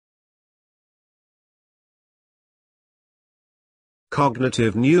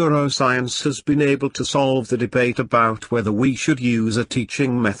Cognitive neuroscience has been able to solve the debate about whether we should use a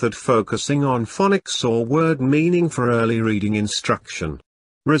teaching method focusing on phonics or word meaning for early reading instruction.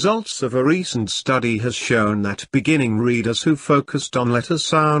 Results of a recent study has shown that beginning readers who focused on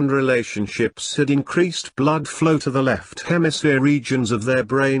letter-sound relationships had increased blood flow to the left hemisphere regions of their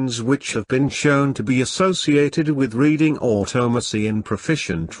brains, which have been shown to be associated with reading automacy in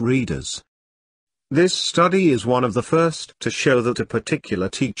proficient readers. This study is one of the first to show that a particular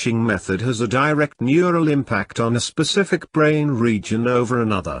teaching method has a direct neural impact on a specific brain region over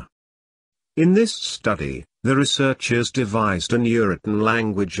another. In this study, the researchers devised a neurowritten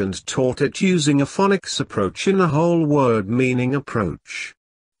language and taught it using a phonics approach in a whole word meaning approach.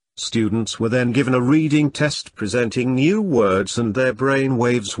 Students were then given a reading test presenting new words, and their brain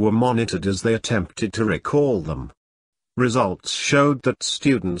waves were monitored as they attempted to recall them. Results showed that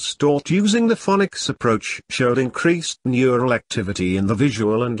students taught using the phonics approach showed increased neural activity in the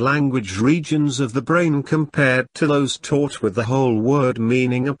visual and language regions of the brain compared to those taught with the whole word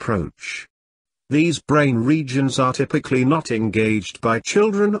meaning approach. These brain regions are typically not engaged by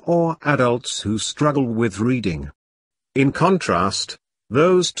children or adults who struggle with reading. In contrast,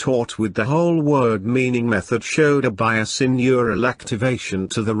 those taught with the whole word meaning method showed a bias in neural activation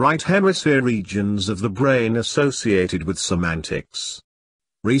to the right hemisphere regions of the brain associated with semantics.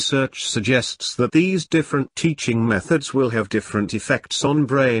 Research suggests that these different teaching methods will have different effects on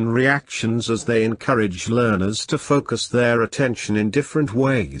brain reactions as they encourage learners to focus their attention in different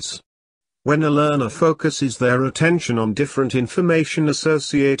ways. When a learner focuses their attention on different information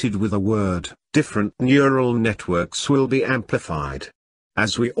associated with a word, different neural networks will be amplified.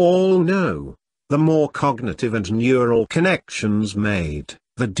 As we all know, the more cognitive and neural connections made,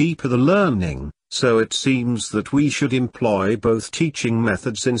 the deeper the learning, so it seems that we should employ both teaching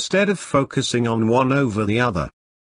methods instead of focusing on one over the other.